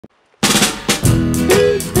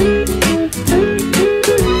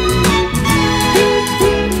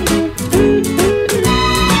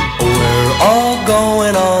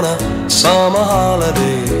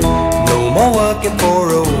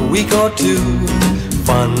or two.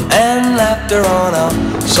 Fun and laughter on a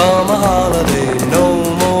summer holiday. No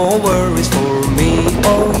more worries for me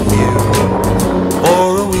or you.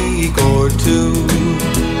 For a week or two,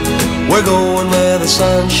 we're going where the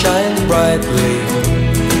sun shines brightly.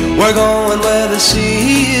 We're going where the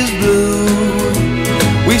sea is blue.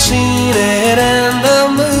 We've seen it in the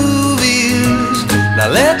movies. Now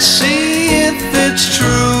let's see if it's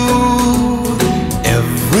true.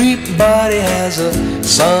 Everybody has a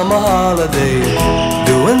summer holiday,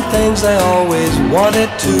 doing things they always wanted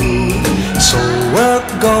to. So we're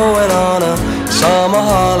going on a summer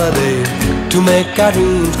holiday to make our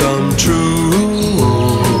dreams come true.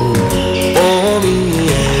 For me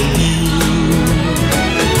and you.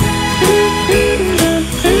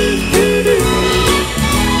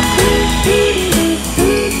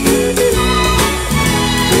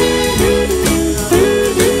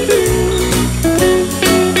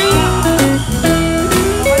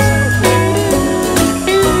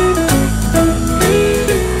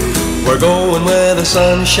 The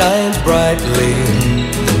sun shines brightly.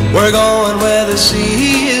 We're going where the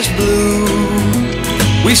sea is blue.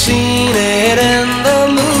 We've seen it in the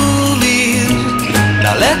movies.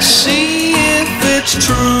 Now let's see if it's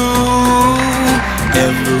true.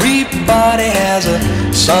 Everybody has a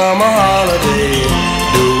summer holiday,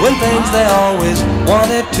 doing things they always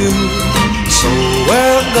wanted to. So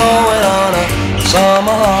we're going on a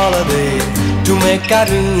summer holiday to make our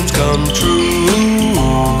dreams come true.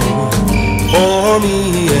 For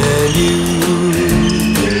me and you.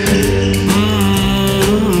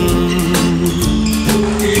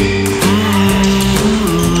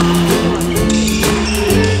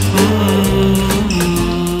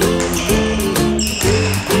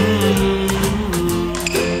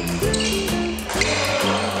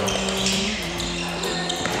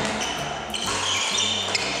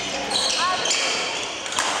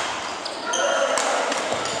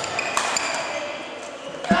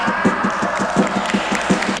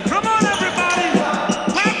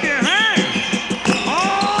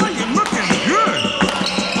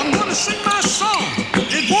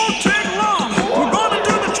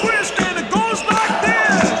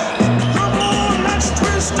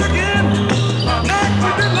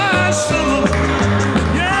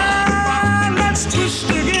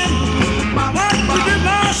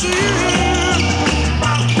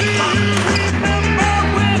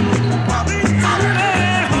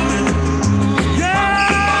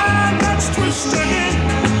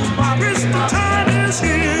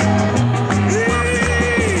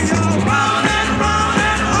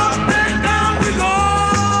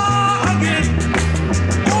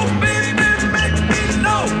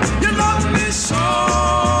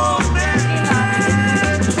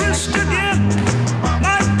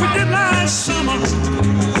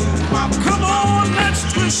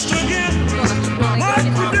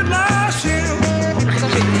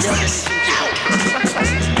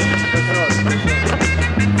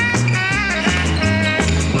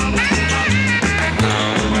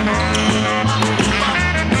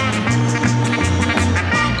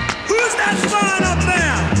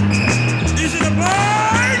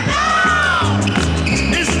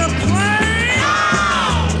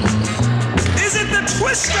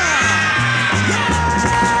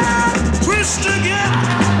 Twist again,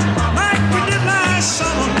 like we did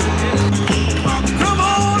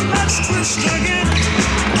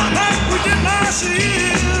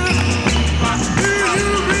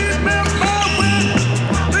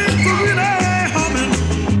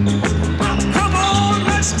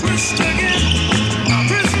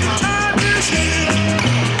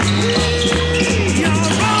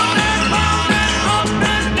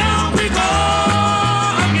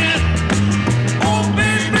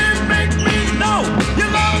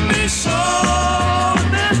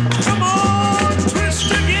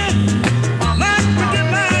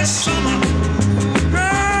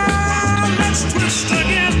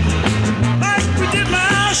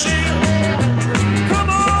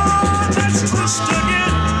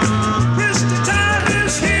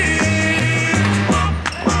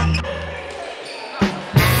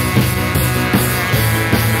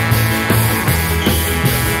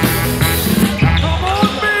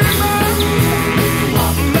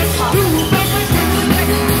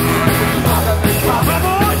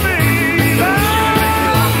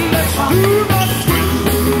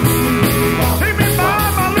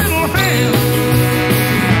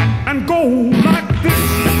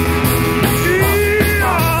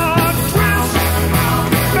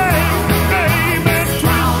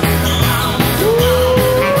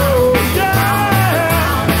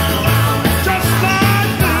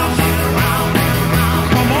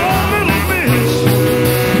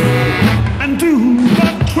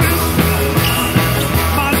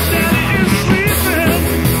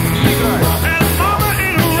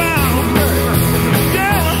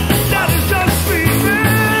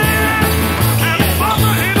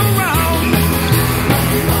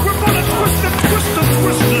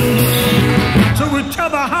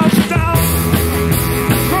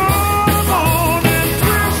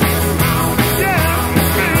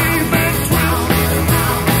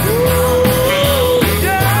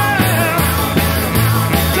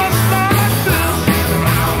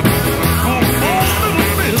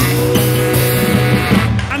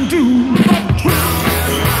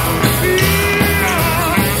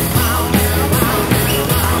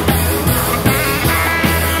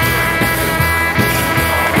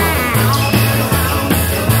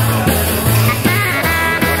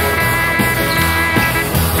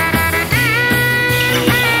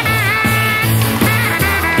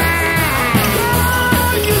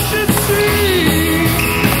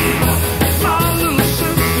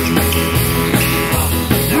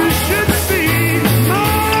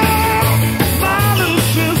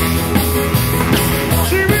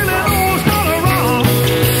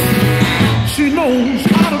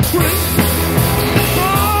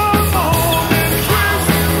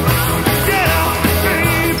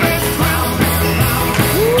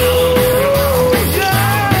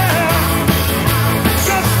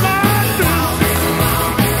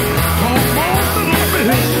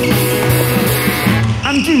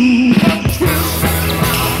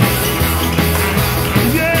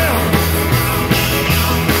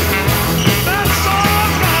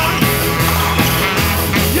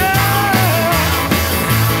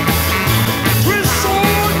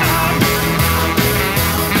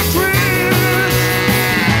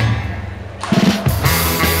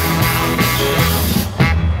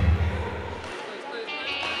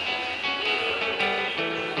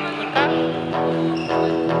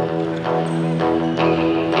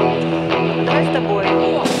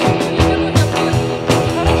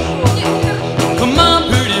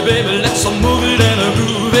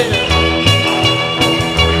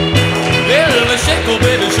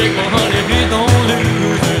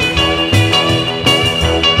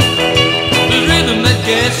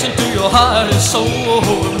heart and soul.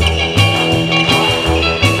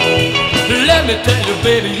 Let me tell you,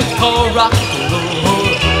 baby, it's called rock and roll.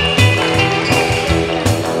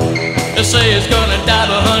 They say it's gonna die,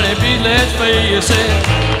 but honey, please let's face it.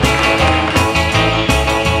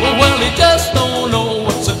 Well, they just don't know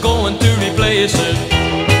what's going to replace it.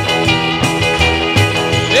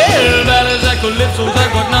 Yeah, ballads and calypsos that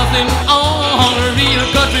got nothing on. Real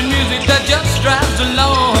country music that just drives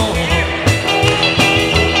along.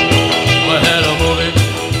 Well, hello, movie.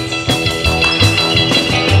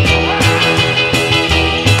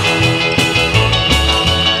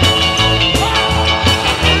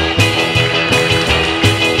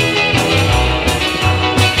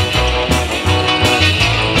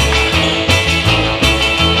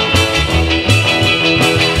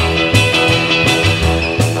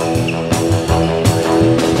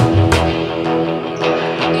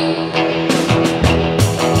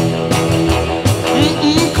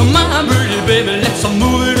 Baby, let's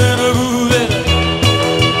move it and move it.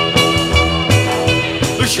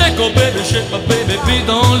 Shake, oh baby, shake, my baby, please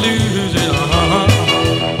don't lose it.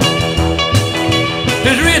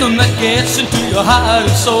 It's rhythm that gets into your heart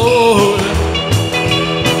and soul.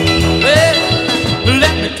 Well,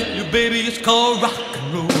 let me tell you, baby, it's called rock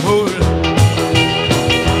and roll.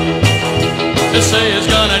 They say it's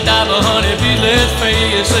gonna die, but honey, please let's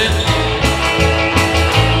face it.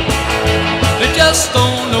 They just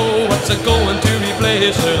don't know what's going to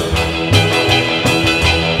replace it.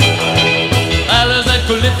 Ballads and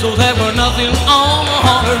calypsos have got nothing on.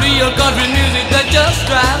 Real country music that just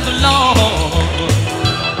drives along.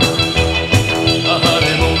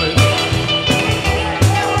 Honey, move it.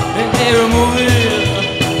 Hey, move it.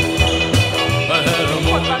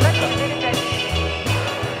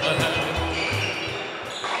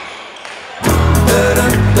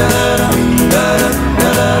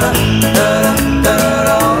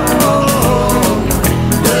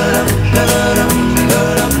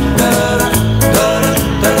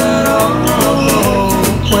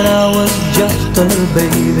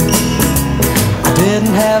 Baby, I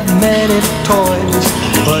didn't have many toys,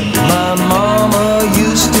 but my mama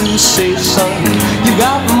used to say, son, you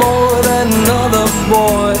got more than other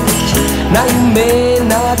boys. Now you may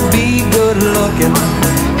not be good looking,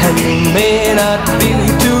 and you may not be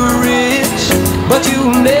too rich, but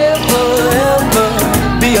you'll never ever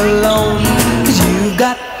be alone, 'cause you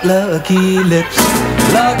got lucky lips.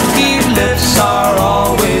 Lucky lips are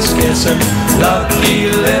always kissing.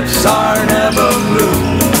 Lucky lips are never blue.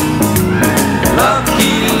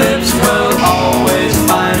 Lucky lips will always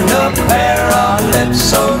find a pair of lips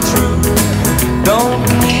so true. Don't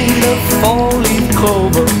need a four-leaf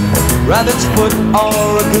clover, rabbit's foot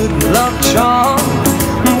or a good luck charm.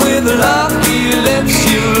 With lucky lips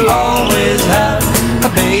you'll always have a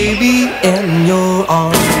baby in your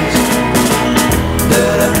arms.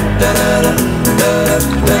 Da-da, da-da, da-da,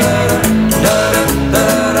 da-da, da-da,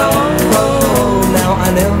 da-da, oh, now I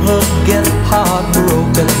never get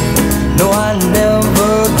heartbroken. No, I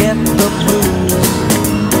never get the blues.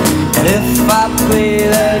 And if I play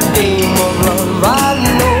that game of love, I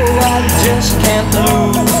know I just can't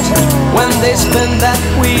lose. When they spin that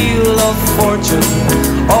wheel of fortune,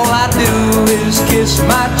 all I do is kiss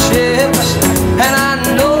my chips, and I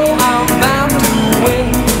know I'm bound to win,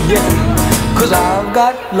 yeah, 'cause I've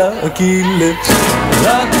got lucky lips.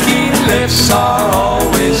 Lucky lips are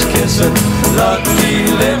always kissing. Lucky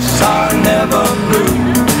lips are never blue.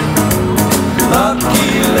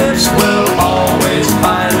 Lucky lips will always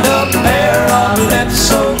find a pair of lips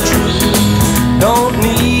so true. Don't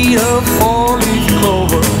need a four-leaf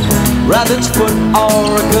clover, rabbit's foot or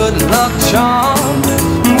a good luck charm.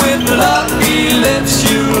 With lucky lips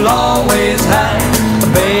you'll always have a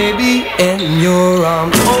baby in your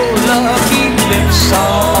arms. Oh, lucky lips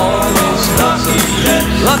are always lucky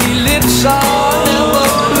lips. Lucky lips are